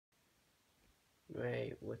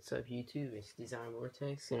Hey, what's up YouTube? It's Design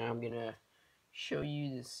Vortex, and I'm gonna show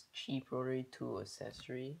you this cheap rotary tool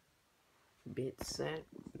accessory bit set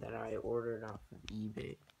that I ordered off of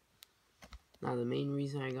eBay. Now the main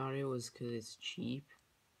reason I got it was because it's cheap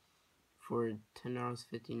for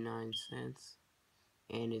 $10.59,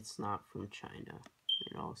 and it's not from China.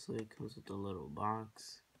 And also it comes with a little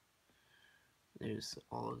box. There's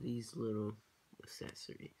all of these little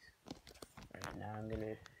accessories. Alright, now I'm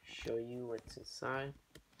gonna show you what's inside.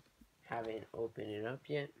 Haven't opened it up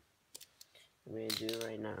yet. I'm gonna do it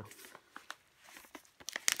right now.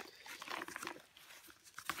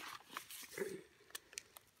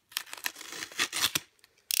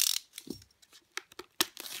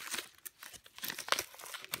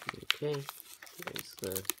 Okay, here's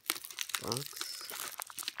the box.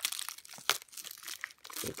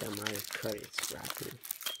 I think I might have cut its wrapping.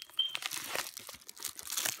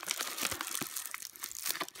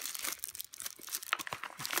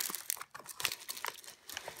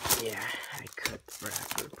 Yeah, I cut the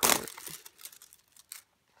wrapper part.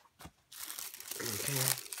 Okay.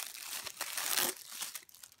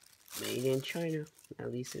 Made in China.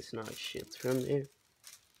 At least it's not shipped from there.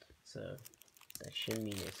 So that should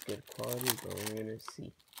mean it's good quality, but we're gonna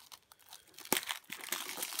see.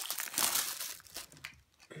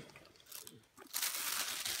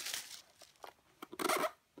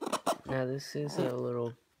 Now this is a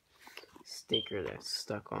little sticker that's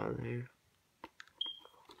stuck on there.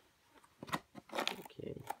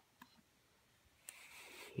 Okay.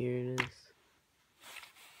 Here it is.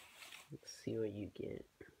 Let's see what you get.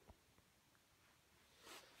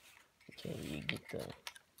 Okay, you get the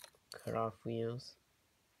cut-off wheels.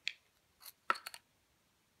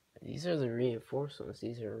 These are the reinforced ones.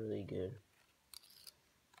 These are really good.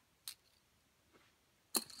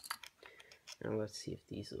 Now let's see if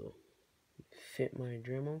these will fit my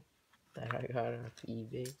Dremel that I got off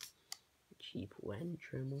eBay. Cheap Wen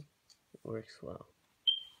Dremel. It works well.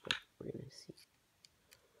 But we're gonna see.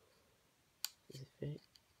 Does it fit?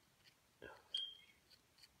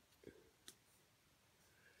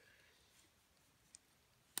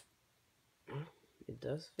 It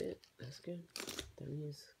does fit. That's good. That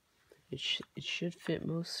means it should fit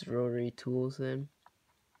most rotary tools then.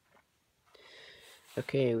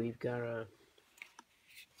 Okay, we've got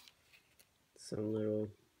some little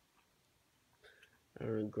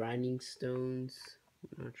grinding stones.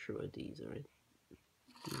 I'm not sure what these are.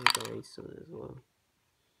 These are grinding stones as well.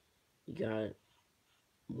 You got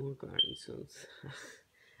more grinding stones.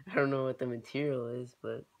 I don't know what the material is,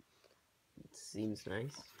 but it seems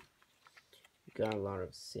nice. You got a lot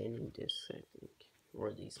of sanding discs, I think.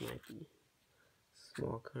 Or these might be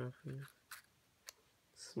small cutoff wheels.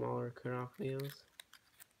 Smaller cutoff wheels.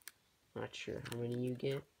 Not sure how many you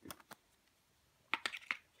get.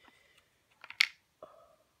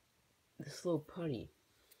 This little putty.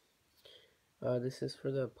 This is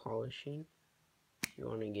for the polishing. If you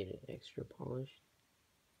want to get it extra polished.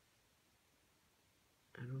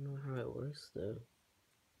 I don't know how it works though.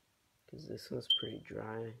 Because this one's pretty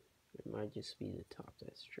dry. It might just be the top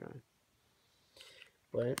that's dry.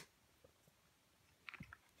 But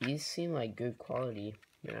these seem like good quality,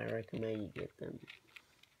 and I recommend you get them.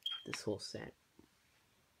 This whole set.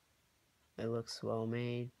 It looks well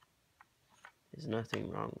made. There's nothing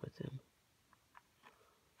wrong with them.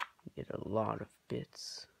 You get a lot of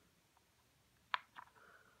bits.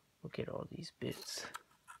 Look at all these bits.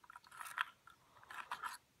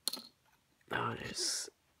 Oh, there's,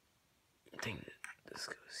 I think this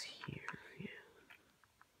goes here. Yeah.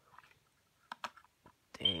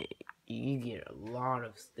 Dang, you get a lot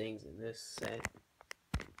of things in this set.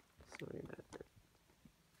 Sorry about that.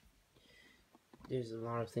 There's a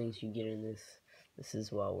lot of things you get in this. This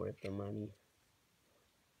is well worth the money.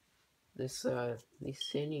 These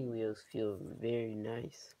sanding wheels feel very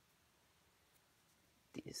nice.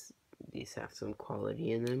 These have some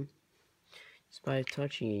quality in them. Just by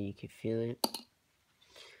touching it, you can feel it.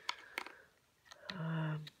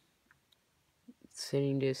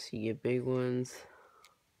 Sanding discs, you get big ones,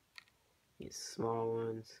 you get small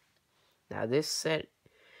ones. Now this set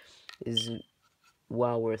is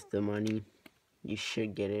well worth the money. You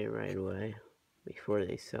should get it right away before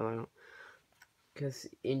they sell out. Because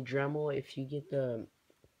in Dremel, if you get the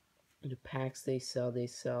packs they sell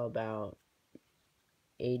about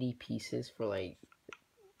 80 pieces for like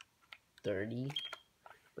 30.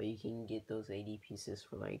 But you can get those 80 pieces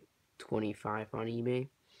for like 25 on eBay.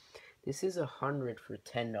 This is 100 for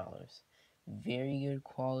 $10. Very good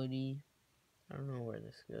quality. I don't know where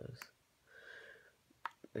this goes.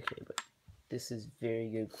 Okay, but this is very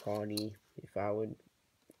good quality.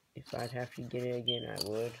 If I'd have to get it again, I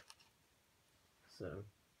would. So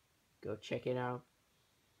go check it out.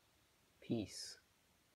 Peace.